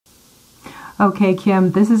Okay,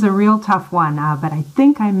 Kim, this is a real tough one, but I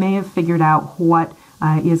think I may have figured out what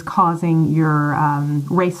is causing your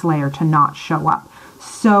race layer to not show up.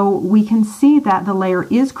 So we can see that the layer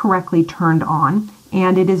is correctly turned on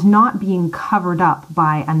and it is not being covered up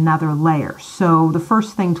by another layer. So the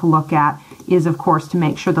first thing to look at is, of course, to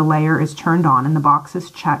make sure the layer is turned on and the box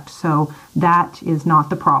is checked, so that is not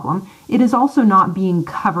the problem. It is also not being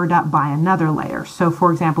covered up by another layer. So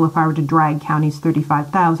for example, if I were to drag counties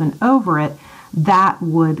 35,000 over it, that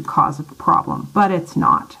would cause a problem, but it's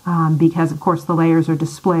not, because of course the layers are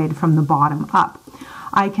displayed from the bottom up.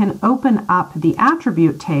 I can open up the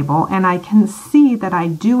attribute table and I can see that I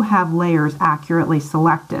do have layers accurately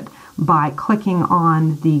selected by clicking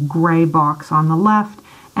on the gray box on the left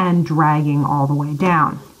and dragging all the way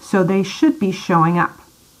down. So they should be showing up,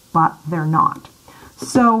 but they're not.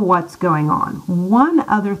 So what's going on? One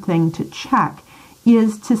other thing to check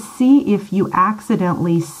is to see if you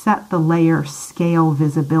accidentally set the layer scale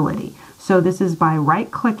visibility. So this is by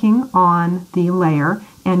right-clicking on the layer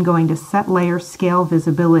and going to set layer scale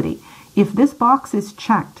visibility. If this box is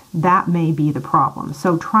checked, that may be the problem.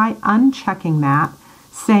 So try unchecking that,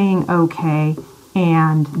 saying OK,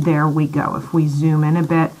 and there we go. If we zoom in a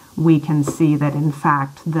bit, we can see that in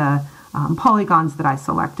fact the polygons that I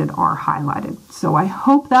selected are highlighted. So I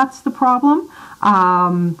hope that's the problem.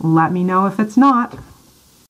 Let me know if it's not.